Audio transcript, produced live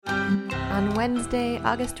On Wednesday,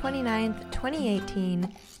 August 29th, 2018,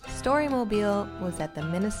 Storymobile was at the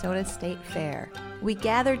Minnesota State Fair. We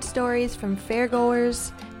gathered stories from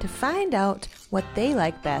fairgoers to find out what they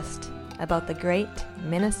like best about the great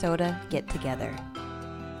Minnesota get-together.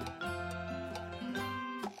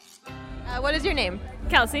 What is your name?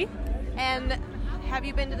 Kelsey. And have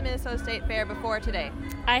you been to the Minnesota State Fair before today?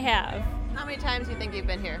 I have. How many times do you think you've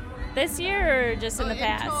been here? This year or just in the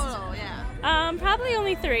past? In total, yeah. Probably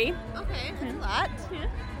only 3. Okay, that's a lot. Yeah.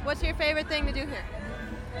 What's your favorite thing to do here?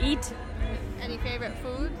 Eat. Any favorite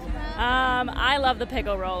foods you have? I love the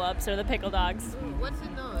pickle roll-ups or the pickle dogs. What's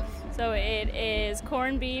in those? So it is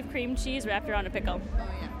corned beef, cream cheese wrapped around a pickle. Oh,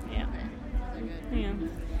 yeah. Yeah. Okay. Those are good. Yeah.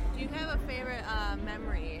 Do you have a favorite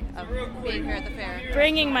memory of being here at the fair?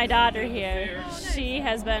 Bringing my daughter here. She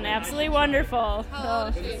has been absolutely wonderful. How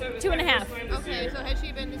old is she? 2.5. Okay, so has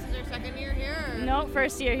she been, this is her second year here? Or? No,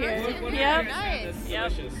 first year here. First year? Yep. Nice.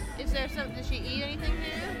 Yep. Is there some, does she eat anything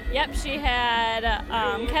here? Yep, she had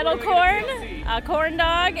kettle corn, a corn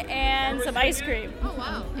dog, and some ice cream. Oh,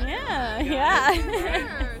 wow. Yeah.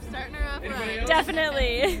 Starting her off right.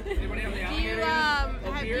 Definitely.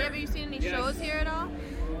 Have you seen any shows here at all?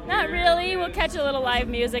 Not really. We'll catch a little live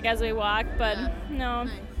music as we walk, but no.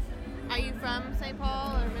 Nice. Are you from St.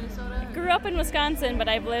 Paul or Minnesota? Grew up in Wisconsin, but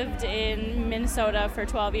I've lived in Minnesota for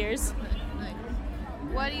 12 years. Nice.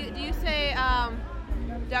 What do you say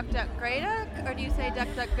duck, duck, gray duck, or do you say duck,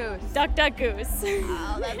 duck, goose? Duck, duck, goose.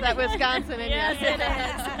 Oh, that's that Wisconsin in Yes, you. it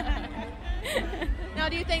is. Now,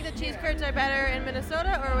 do you think the cheese curds are better in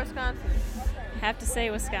Minnesota or Wisconsin? Have to say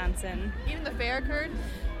Wisconsin. Even the fair curds?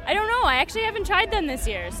 I don't know. I actually haven't tried them this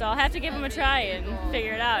year, so I'll have to give them a try and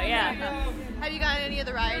figure it out. Yeah. Have you gotten any of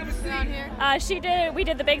the rides around here? She did. We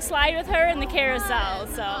did the big slide with her and the carousel.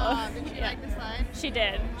 So. Did she like the slide? She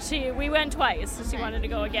did. We went twice. So she wanted to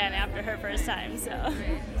go again after her first time. So.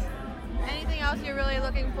 Anything else you're really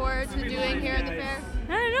looking forward to doing here at the fair?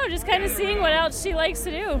 I don't know. Just kind of seeing what else she likes to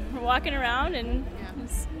do. We're walking around and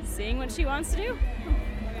seeing what she wants to do.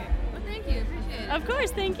 Well, thank you. Appreciate it. Of course.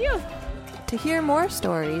 Thank you. To hear more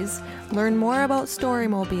stories, learn more about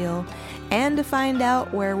Storymobile, and to find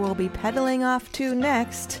out where we'll be pedaling off to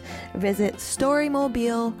next, visit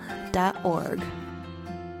storymobile.org.